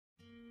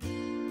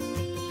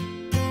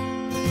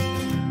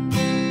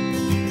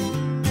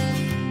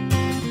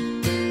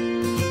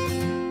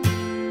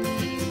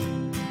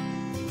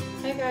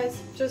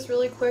just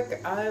really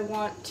quick, I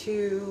want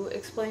to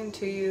explain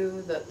to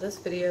you that this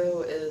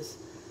video is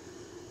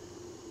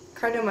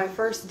kind of my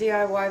first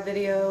DIY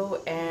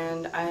video,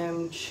 and I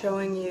am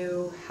showing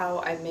you how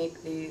I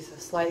make these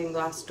sliding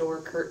glass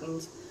door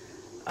curtains.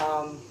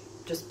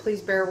 Just please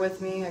bear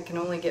with me, I can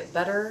only get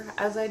better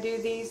as I do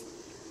these.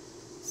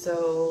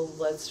 So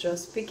let's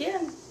just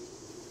begin.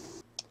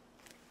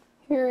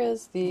 Here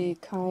is the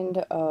kind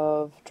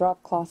of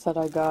drop cloth that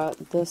I got.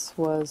 This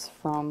was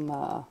from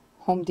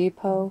Home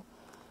Depot,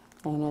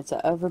 and it's a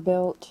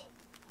Everbuilt,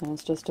 and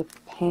it's just a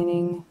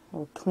painting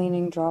or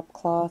cleaning drop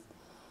cloth.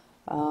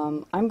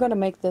 I'm going to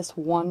make this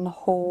one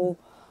whole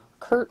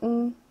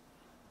curtain,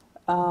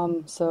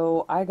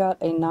 so I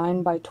got a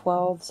 9 by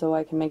 12 so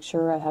I can make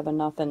sure I have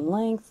enough in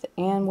length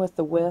and with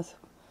the width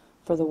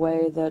for the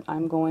way that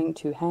I'm going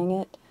to hang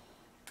it.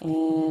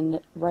 And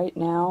right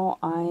now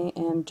I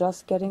am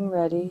just getting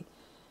ready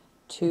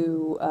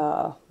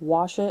to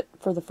wash it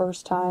for the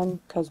first time,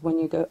 because when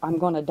you go, I'm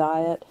going to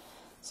dye it,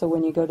 so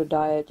when you go to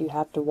dye it you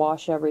have to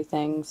wash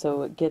everything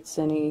so it gets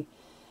any,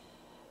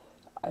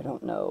 I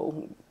don't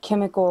know,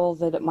 chemical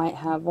that it might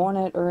have on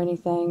it or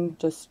anything,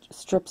 just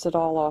strips it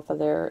all off of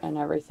there and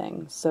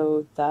everything.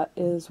 So that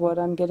is what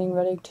I'm getting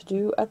ready to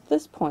do at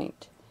this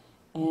point.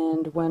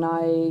 And when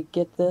I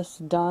get this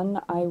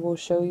done, I will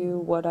show you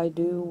what I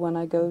do when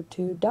I go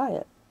to dye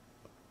it.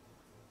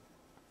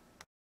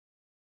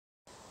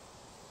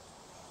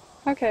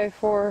 Okay,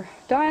 for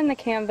dyeing the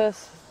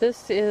canvas,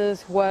 this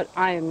is what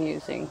I am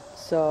using.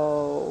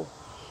 So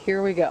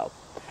here we go.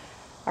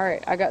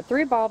 Alright, I got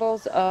 3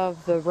 bottles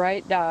of the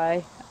Rit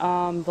Dye,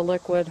 the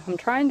liquid. I'm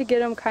trying to get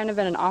them kind of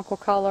in an aqua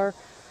color.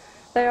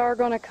 They are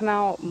going to come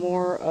out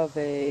more of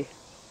a,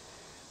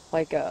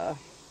 like a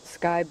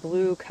sky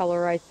blue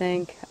color, I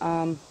think.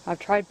 I've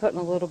tried putting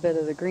a little bit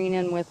of the green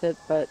in with it,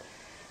 but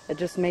it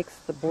just makes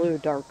the blue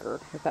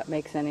darker, if that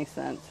makes any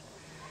sense.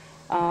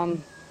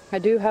 I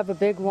do have a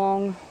big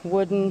long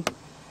wooden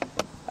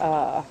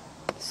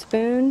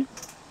spoon,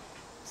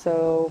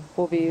 so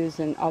I'll be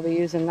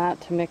using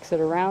that to mix it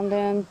around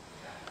in.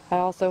 I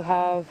also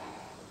have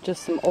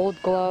just some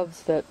old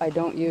gloves that I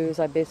don't use.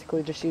 I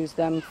basically just use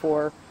them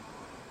for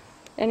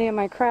any of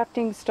my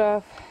crafting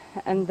stuff.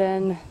 And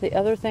then the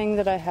other thing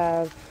that I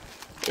have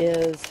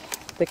is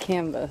the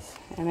canvas.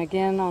 And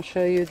again, I'll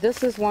show you.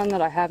 This is one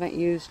that I haven't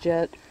used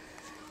yet.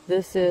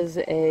 This is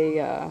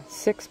a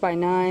 6 by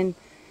 9.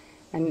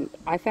 And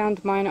I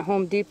found mine at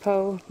Home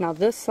Depot. Now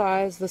this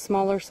size, the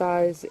smaller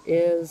size,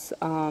 is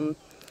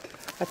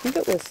I think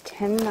it was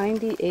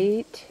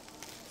 $10.98,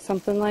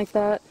 something like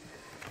that.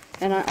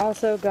 And I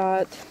also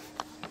got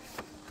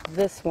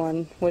this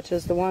one, which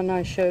is the one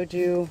I showed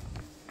you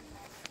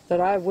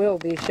that I will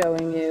be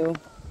showing you.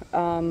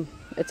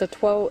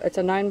 It's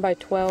a 9 by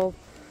 12,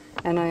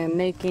 and I am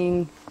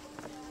making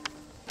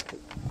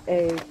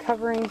a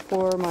covering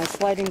for my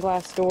sliding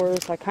glass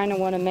doors. I kind of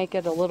want to make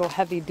it a little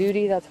heavy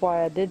duty, that's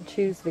why I did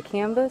choose the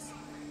canvas.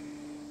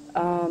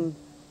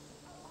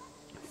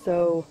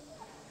 So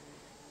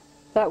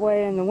that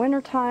way in the winter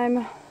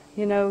time,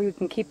 you know, you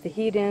can keep the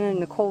heat in and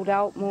the cold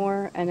out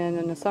more, and then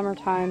in the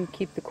summertime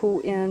keep the cool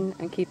in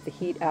and keep the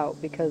heat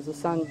out, because the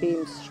sun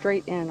beams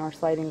straight in our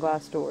sliding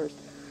glass doors.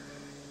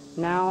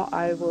 Now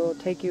I will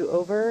take you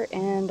over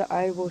and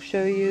I will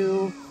show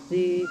you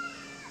the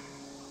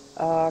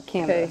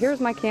canvas. Okay, here's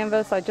my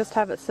canvas. I just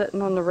have it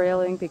sitting on the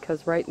railing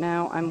because right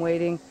now I'm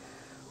waiting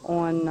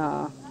on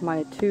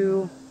my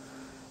 2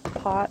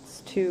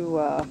 pots to,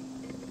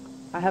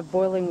 I have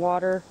boiling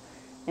water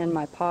in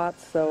my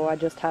pots, so I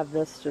just have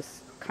this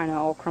just kind of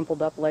all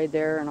crumpled up laid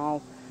there, and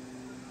I'll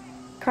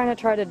kind of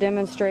try to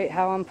demonstrate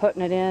how I'm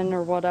putting it in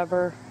or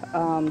whatever.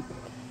 And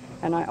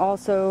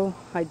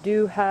I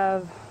do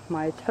have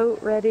my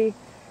tote ready.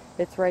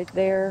 It's right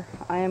there.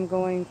 I am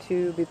going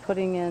to be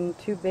putting in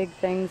 2 big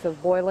things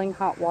of boiling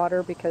hot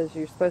water, because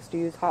you're supposed to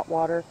use hot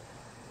water.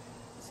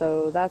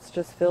 So that's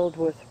just filled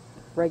with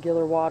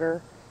regular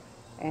water,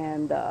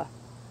 and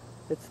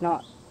it's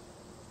not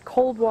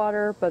cold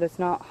water, but it's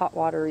not hot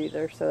water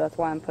either, so that's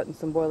why I'm putting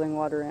some boiling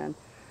water in.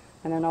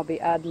 And then I'll be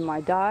adding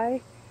my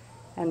dye,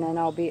 and then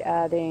I'll be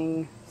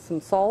adding some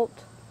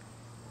salt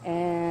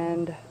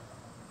and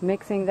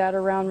mixing that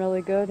around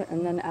really good,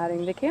 and then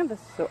adding the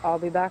canvas. So I'll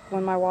be back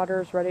when my water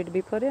is ready to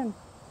be put in.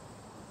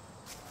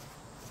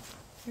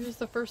 Here's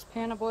the first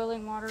pan of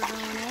boiling water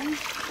going in.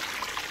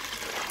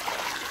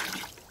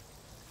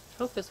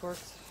 Hope this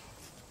works.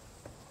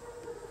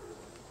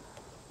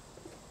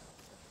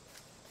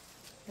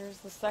 Here's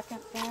the second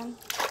pan.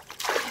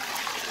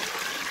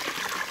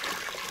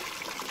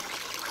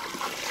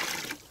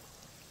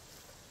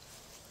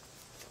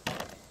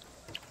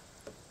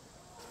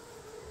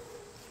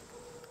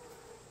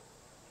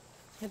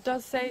 It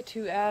does say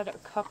to add a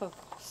cup of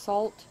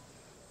salt,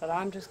 but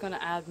I'm just going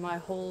to add my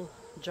whole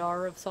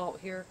jar of salt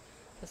here.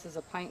 This is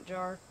a pint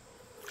jar.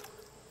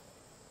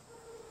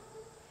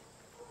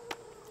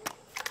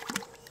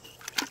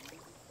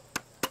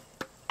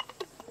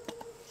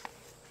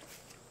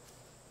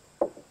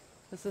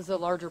 This is a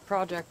larger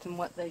project than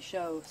what they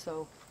show,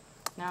 so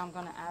now I'm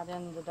going to add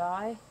in the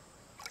dye.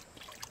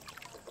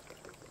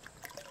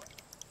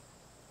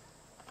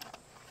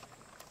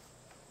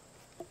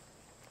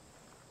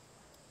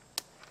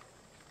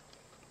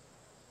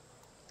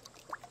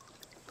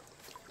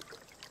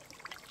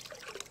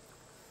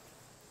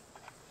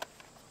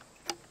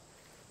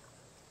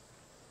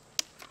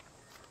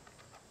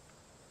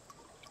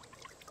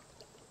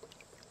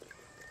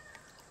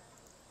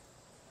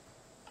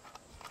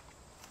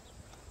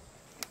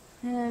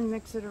 and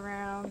mix it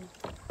around.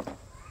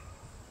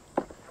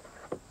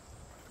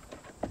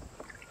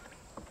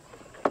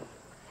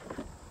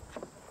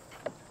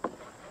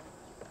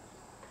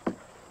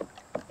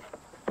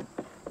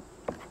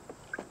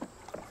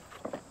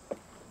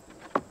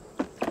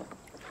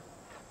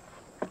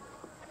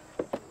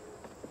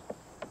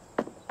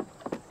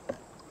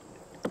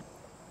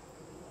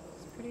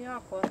 It's pretty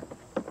aqua.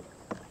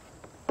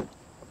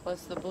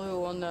 Plus the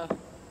blue on the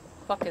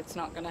bucket's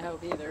not going to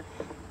help either.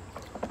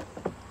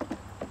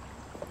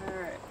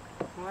 Alright,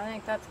 well, I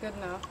think that's good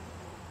enough.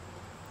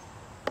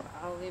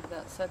 I'll leave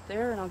that set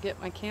there and I'll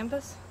get my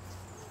canvas.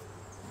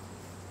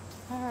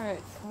 Alright,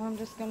 so I'm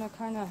just going to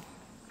kind of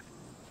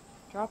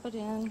drop it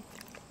in,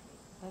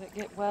 let it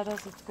get wet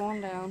as it's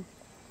going down.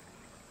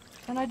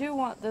 And I do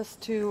want this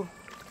to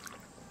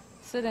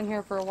sit in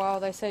here for a while.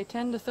 They say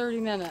 10 to 30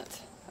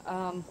 minutes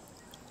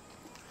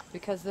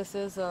because this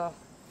is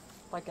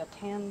like a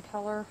tan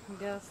color, I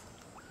guess,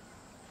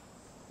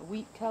 a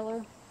wheat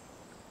color.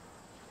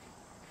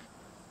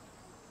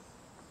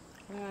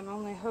 And I'm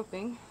only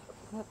hoping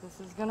that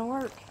this is going to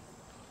work.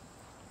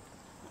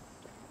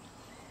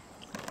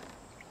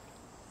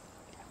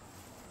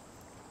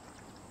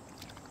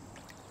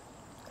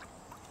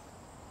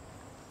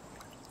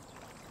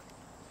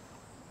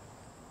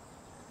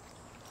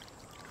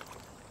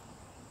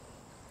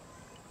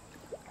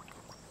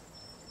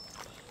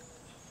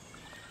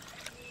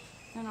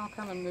 And I'll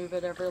come and move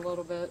it every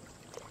little bit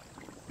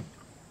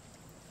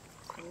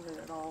so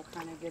that it all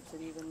kind of gets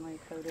it evenly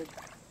coated.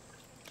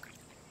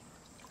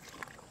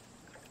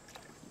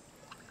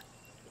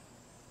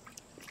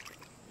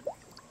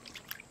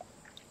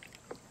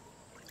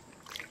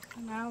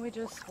 And now we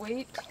just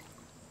wait.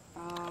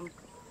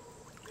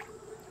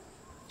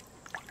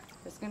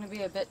 It's going to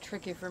be a bit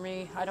tricky for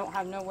me. I don't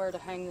have nowhere to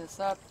hang this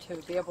up to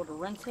be able to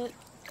rinse it,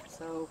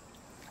 so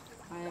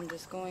I am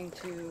just going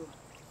to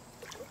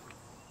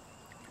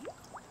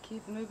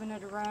keep moving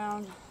it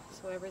around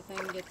so everything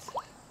gets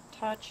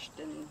touched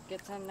and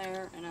gets in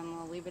there, and I'm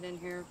going to leave it in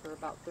here for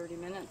about 30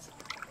 minutes.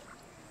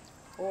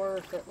 Or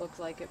if it looks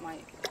like it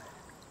might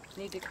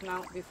need to come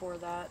out before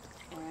that,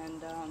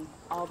 and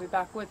I'll be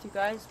back with you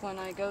guys when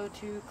I go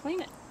to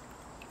clean it.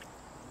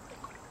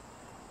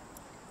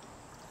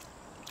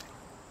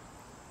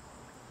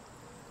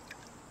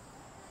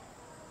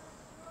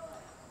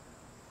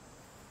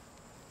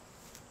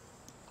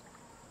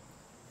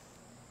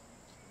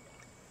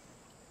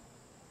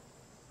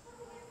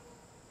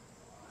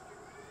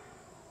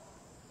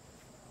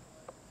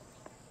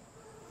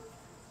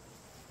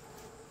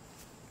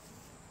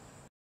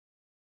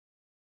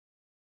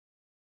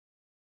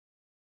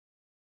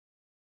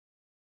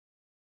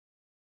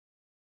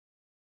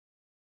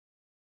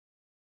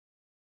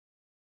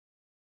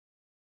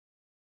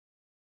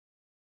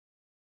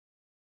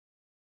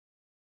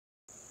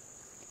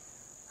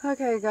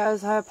 Okay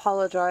guys, I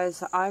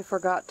apologize. I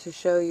forgot to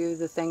show you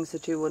the things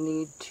that you will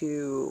need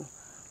to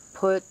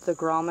put the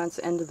grommets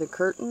into the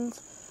curtains.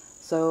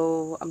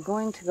 So I'm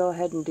going to go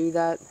ahead and do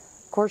that.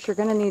 Of course, you're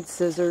going to need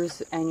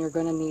scissors and you're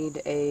going to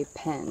need a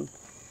pen.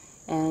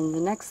 And the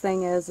next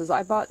thing is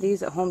I bought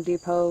these at Home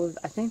Depot.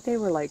 I think they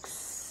were like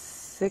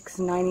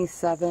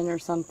 $6.97 or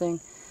something.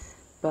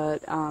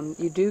 But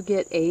you do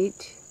get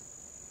 8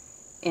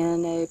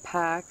 in a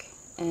pack.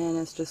 And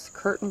it's just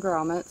curtain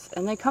grommets,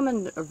 and they come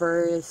in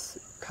various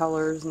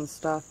colors and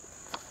stuff.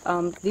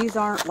 These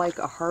aren't like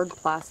a hard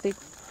plastic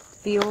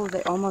feel.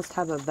 They almost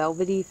have a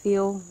velvety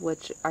feel,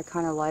 which I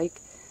kind of like.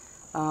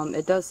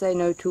 It does say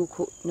no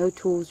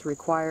tools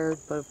required,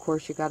 but of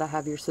course you gotta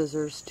have your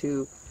scissors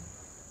to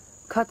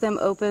cut them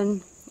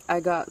open. I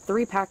got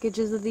 3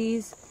 packages of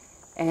these,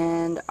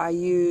 and I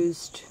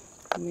used,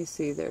 let me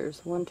see,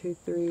 there's 1, 2,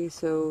 3,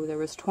 so there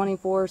was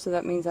 24, so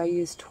that means I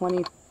used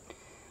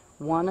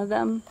 21 of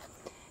them.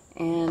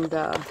 And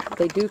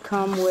they do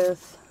come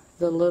with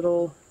the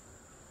little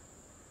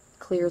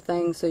clear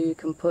thing so you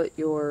can put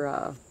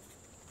your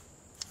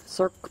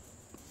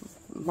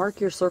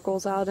mark your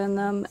circles out in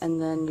them,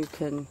 and then you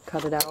can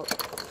cut it out.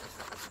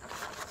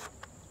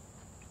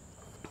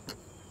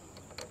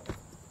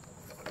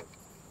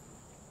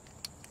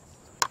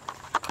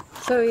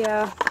 So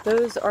yeah,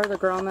 those are the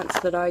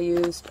grommets that I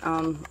used.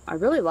 I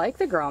really like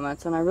the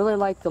grommets, and I really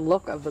like the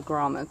look of the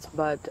grommets,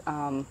 but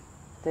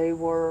they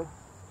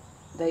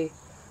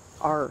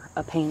are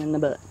a pain in the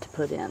butt to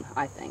put in,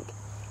 I think.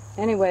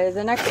 Anyway,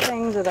 the next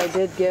thing that I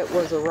did get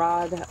was a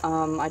rod.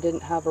 I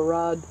didn't have a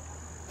rod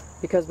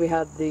because we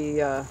had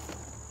the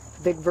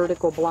big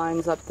vertical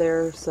blinds up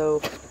there.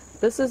 So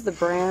this is the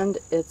brand.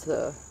 It's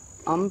a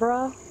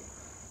Umbra,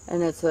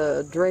 and it's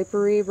a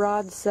drapery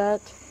rod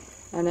set,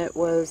 and it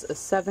was a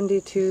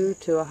 72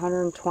 to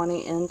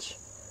 120 inch.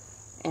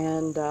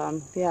 And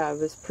yeah, I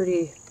was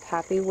pretty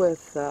happy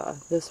with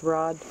this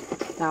rod.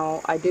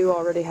 Now I do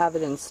already have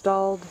it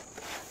installed.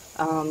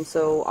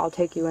 So I'll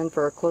take you in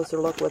for a closer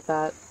look with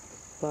that,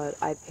 but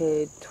I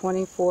paid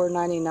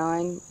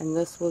 $24.99, and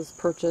this was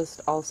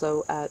purchased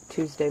also at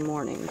Tuesday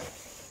Morning.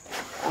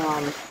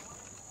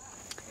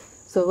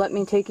 So let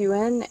me take you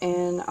in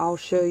and I'll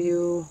show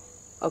you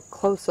a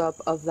close-up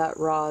of that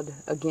rod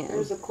again.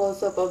 Here's a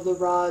close-up of the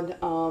rod.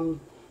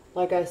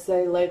 Like I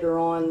say later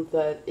on,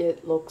 that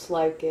it looks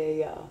like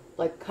a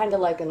kind of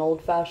like an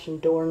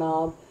old-fashioned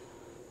doorknob.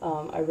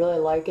 I really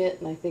like it,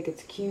 and I think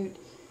it's cute,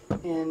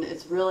 and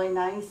it's really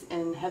nice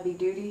and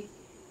heavy-duty.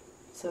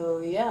 So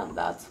yeah,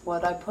 that's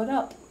what I put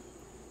up.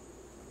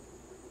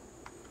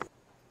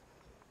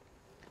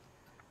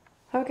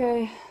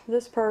 Okay,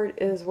 this part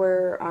is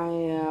where I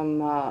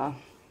am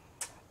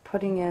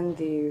putting in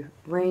the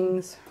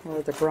rings,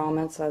 or the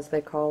grommets as they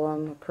call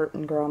them, a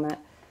curtain grommet.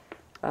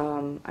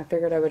 I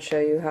figured I would show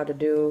you how to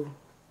do,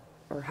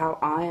 or how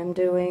I am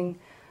doing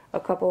a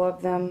couple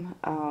of them.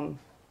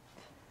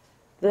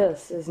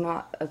 This is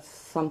not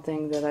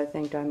something that I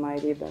think I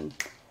might even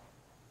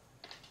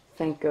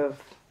think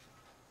of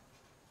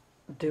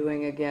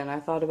doing again. I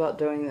thought about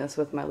doing this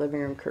with my living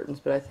room curtains,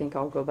 but I think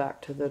I'll go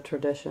back to the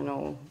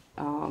traditional,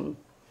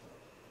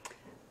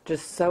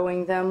 just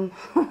sewing them.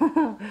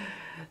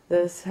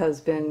 This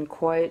has been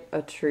quite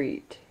a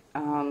treat.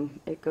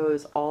 It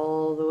goes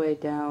all the way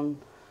down.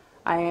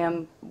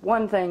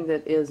 One thing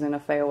that isn't a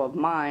fail of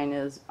mine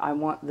is I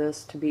want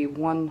this to be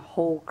one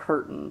whole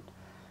curtain.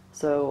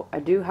 So I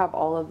do have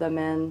all of them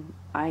in.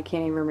 I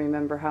can't even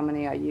remember how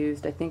many I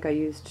used. I think I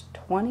used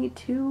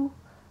 22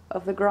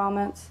 of the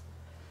grommets.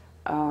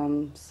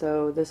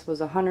 So this was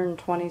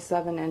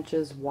 127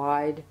 inches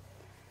wide,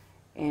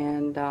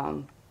 and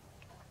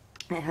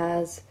it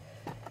has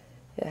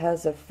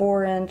a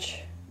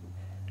 4-inch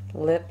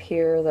lip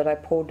here that I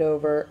pulled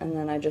over, and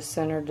then I just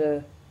centered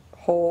a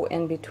hole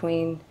in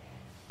between.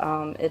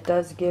 It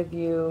does give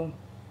you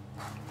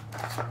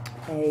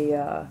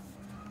a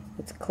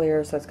it's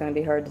clear, so it's going to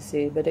be hard to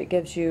see, but it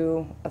gives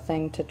you a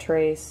thing to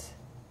trace,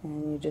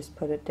 and you just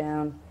put it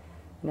down,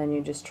 and then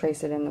you just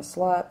trace it in the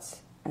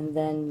slots, and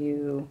then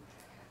you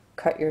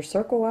cut your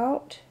circle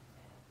out.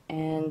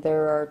 And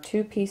there are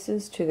 2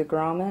 pieces to the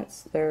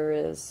grommets.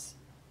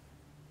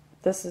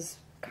 This is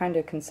kind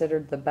of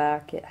considered the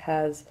back. It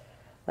has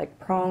like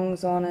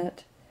prongs on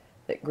it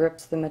that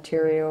grips the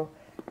material,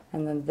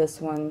 and then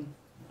this one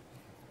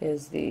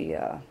is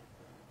the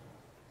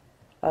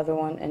other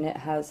one, and it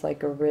has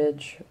like a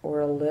ridge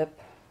or a lip.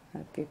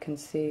 If you can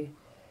see,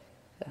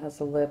 it has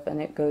a lip, and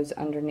it goes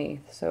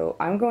underneath. So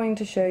I'm going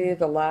to show you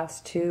the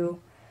last 2.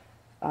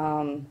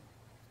 Some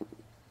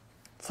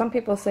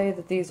people say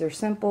that these are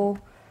simple.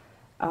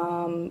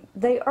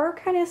 They are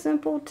kind of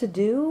simple to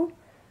do.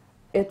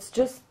 It's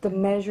just the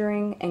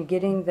measuring and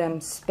getting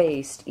them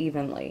spaced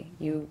evenly.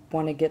 You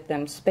want to get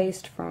them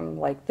spaced from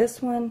like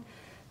this one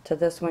to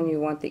this one. You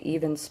want the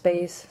even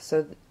space,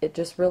 so it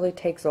just really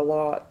takes a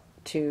lot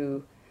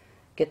to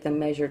get them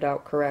measured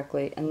out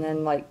correctly. And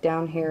then like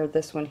down here,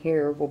 this one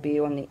here will be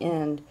on the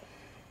end,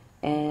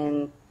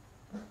 and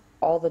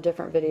all the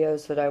different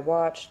videos that I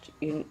watched,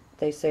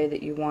 they say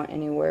that you want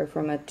anywhere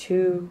from a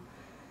 2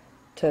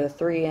 to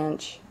 3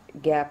 inch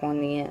gap on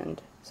the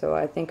end. So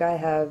I think I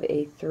have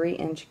a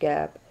 3-inch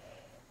gap,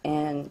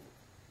 and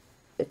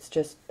it's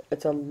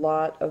a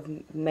lot of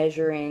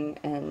measuring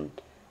and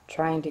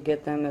trying to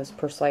get them as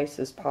precise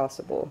as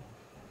possible.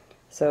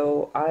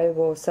 So I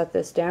will set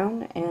this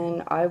down,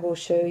 and I will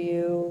show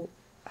you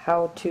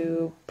how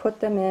to put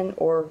them in,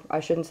 or I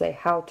shouldn't say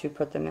how to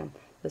put them in.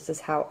 This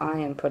is how I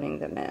am putting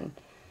them in.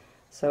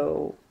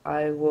 So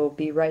I will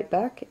be right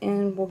back,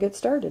 and we'll get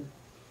started.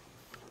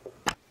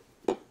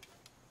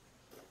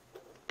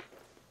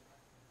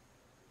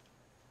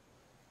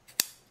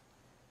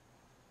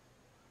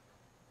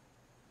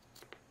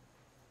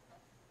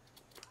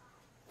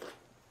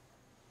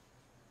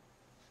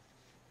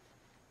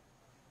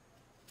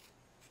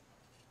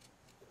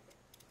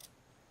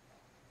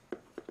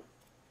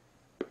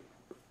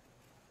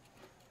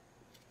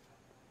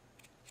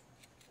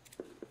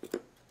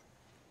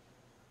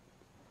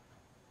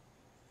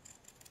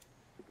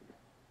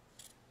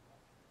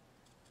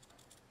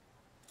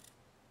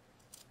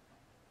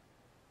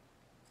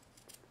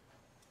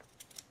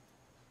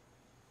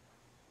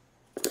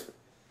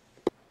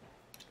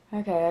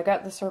 Okay, I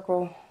got the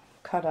circle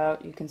cut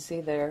out, you can see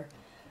there.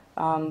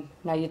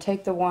 Now you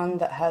take the one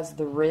that has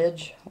the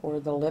ridge or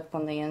the lip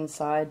on the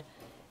inside,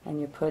 and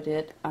you put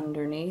it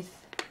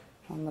underneath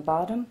on the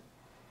bottom.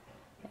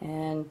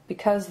 And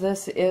because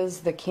this is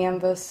the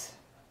canvas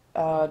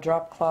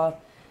drop cloth,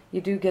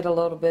 you do get a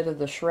little bit of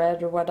the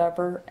shred or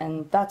whatever,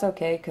 and that's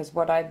okay, because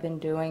what I've been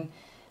doing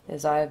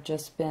is I've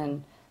just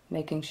been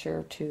making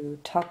sure to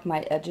tuck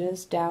my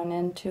edges down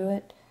into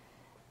it,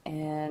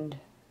 and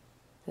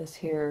this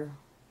here,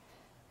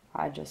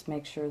 I just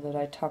make sure that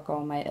I tuck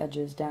all my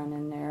edges down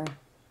in there.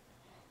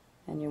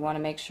 And you want to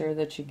make sure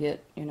that you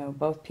get,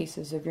 both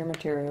pieces of your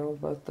material,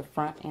 both the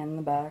front and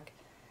the back.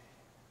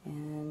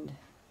 And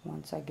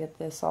once I get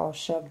this all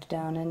shoved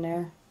down in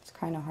there, it's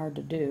kind of hard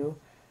to do,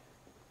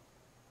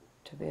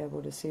 to be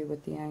able to see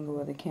with the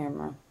angle of the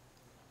camera.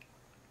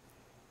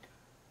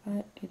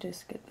 But you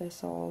just get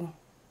this all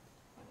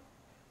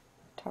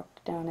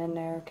tucked down in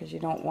there, because you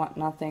don't want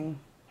nothing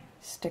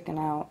sticking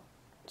out,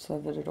 so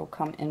that it'll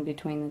come in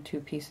between the 2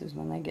 pieces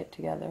when they get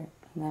together.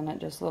 And then it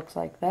just looks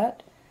like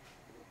that.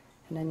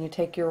 And then you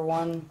take your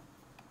one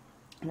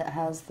that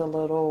has the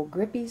little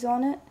grippies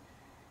on it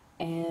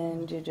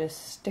and you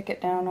just stick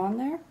it down on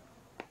there.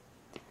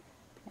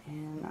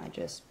 And I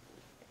just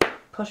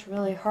push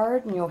really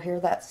hard and you'll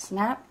hear that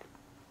snap.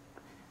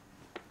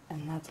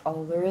 And that's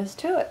all there is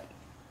to it.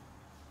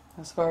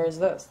 As far as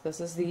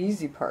this is the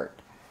easy part.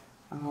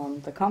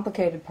 The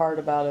complicated part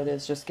about it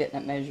is just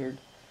getting it measured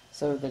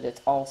so that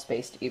it's all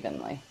spaced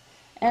evenly.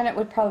 And it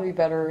would probably be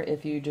better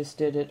if you just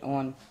did it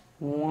on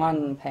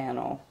one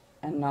panel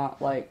and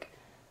not like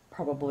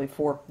probably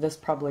four. This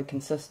probably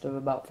consists of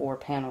about 4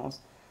 panels.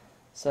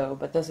 So,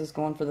 but this is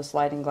going for the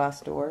sliding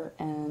glass door,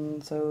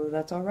 and so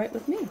that's alright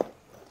with me.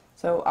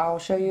 So I'll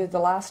show you the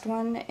last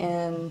one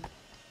in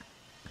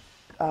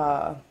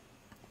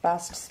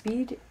fast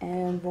speed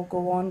and we'll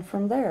go on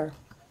from there.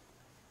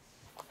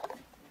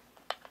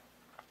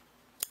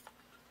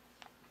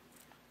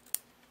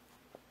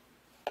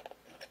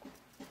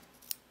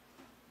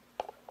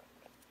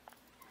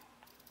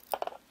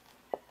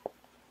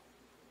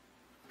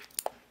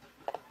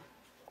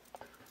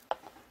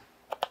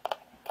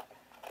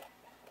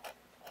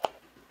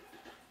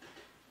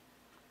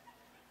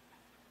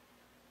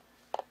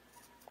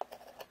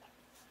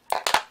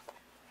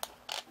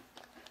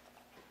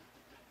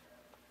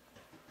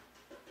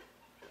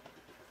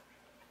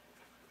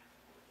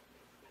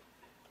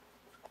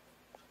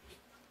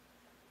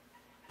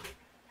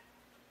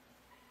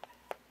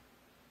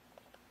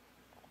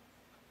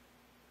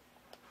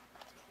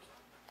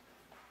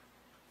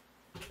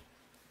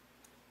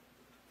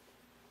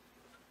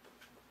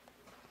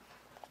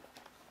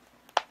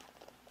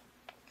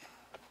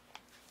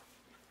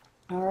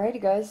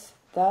 Alrighty guys,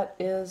 that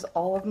is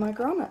all of my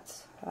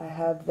grommets. I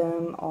have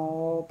them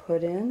all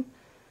put in,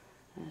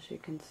 as you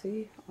can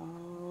see,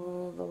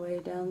 all the way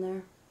down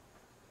there.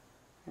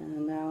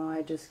 And now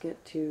I just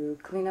get to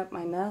clean up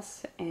my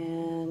mess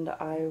and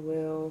I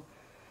will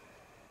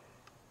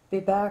be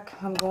back.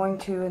 I'm going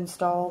to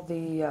install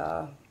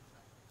the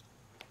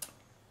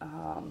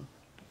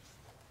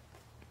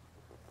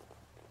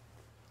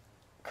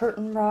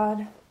curtain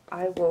rod.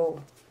 I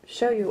will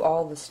show you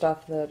all the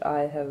stuff that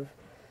I have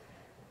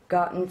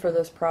gotten for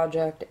this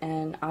project,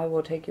 and I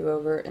will take you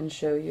over and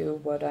show you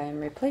what I am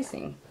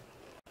replacing.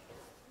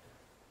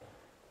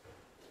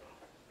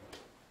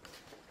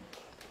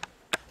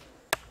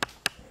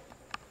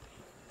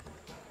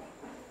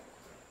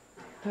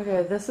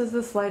 Okay, this is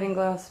the sliding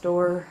glass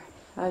door.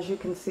 As you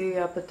can see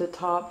up at the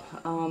top,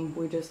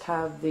 we just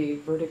have the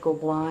vertical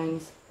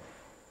blinds,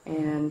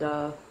 and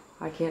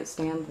I can't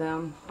stand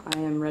them. I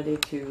am ready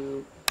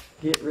to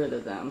get rid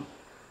of them.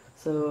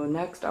 So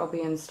next I'll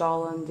be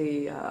installing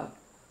the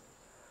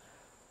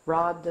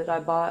rod that I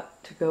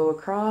bought to go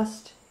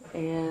across,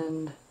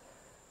 and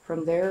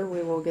from there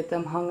we will get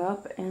them hung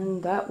up,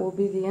 and that will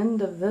be the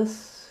end of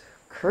this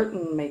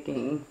curtain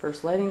making for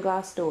sliding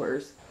glass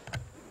doors.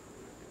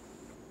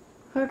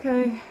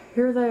 Okay,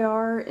 here they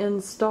are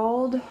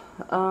installed.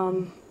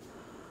 Oh,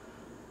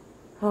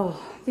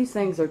 these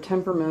things are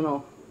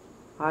temperamental,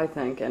 I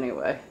think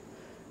anyway.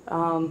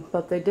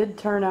 But they did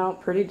turn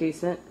out pretty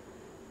decent.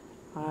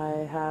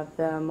 I have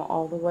them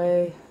all the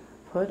way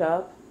put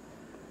up,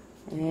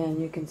 and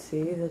you can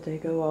see that they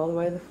go all the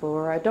way to the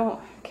floor. I don't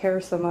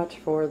care so much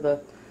for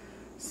the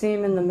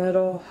seam in the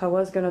middle. I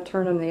was going to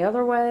turn them the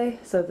other way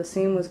so the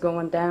seam was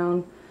going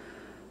down,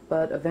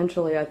 but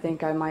eventually I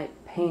think I might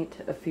paint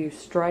a few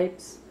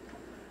stripes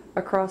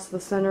across the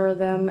center of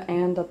them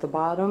and at the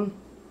bottom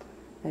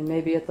and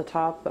maybe at the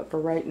top, but for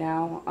right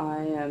now I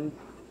am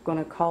going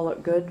to call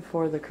it good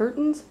for the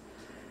curtains,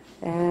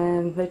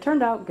 and they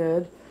turned out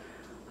good.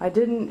 I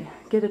didn't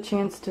get a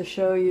chance to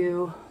show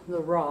you the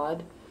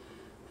rod.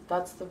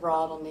 That's the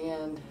rod on the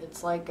end.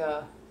 It's like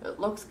it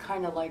looks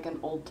kind of like an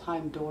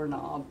old-time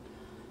doorknob,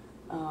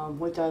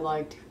 which I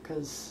liked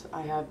because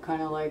I have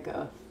kind of like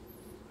a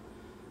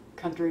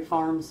country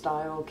farm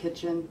style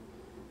kitchen,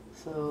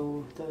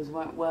 so those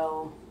went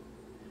well.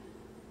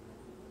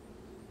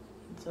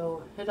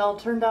 So it all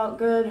turned out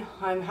good.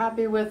 I'm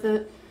happy with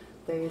it.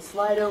 They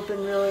slide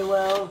open really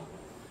well,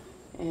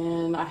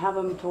 and I have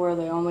them to where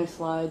they only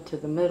slide to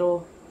the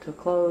middle to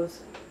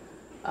close.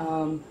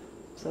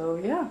 So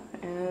yeah,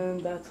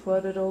 and that's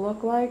what it'll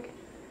look like.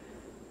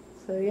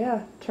 So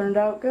yeah, turned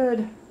out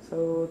good.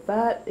 So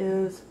that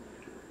is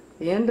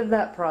the end of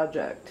that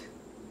project.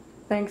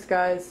 Thanks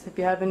guys. If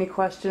you have any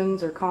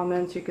questions or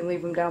comments, you can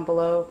leave them down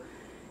below,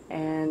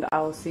 and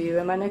I'll see you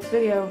in my next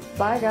video.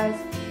 Bye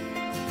guys.